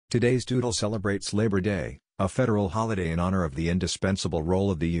Today's Doodle celebrates Labor Day, a federal holiday in honor of the indispensable role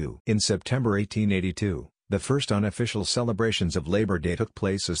of the U. In September 1882, the first unofficial celebrations of Labor Day took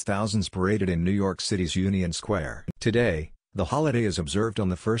place as thousands paraded in New York City's Union Square. Today, the holiday is observed on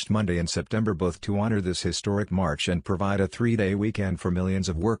the first Monday in September both to honor this historic march and provide a three-day weekend for millions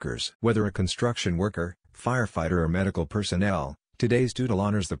of workers. Whether a construction worker, firefighter or medical personnel, today's Doodle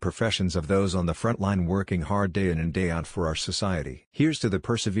honors the professions of those on the front line working hard day in and day out for our society. Here's to the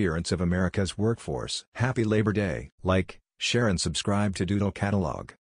perseverance of America's workforce. Happy Labor Day! Like, share and subscribe to Doodle Catalog.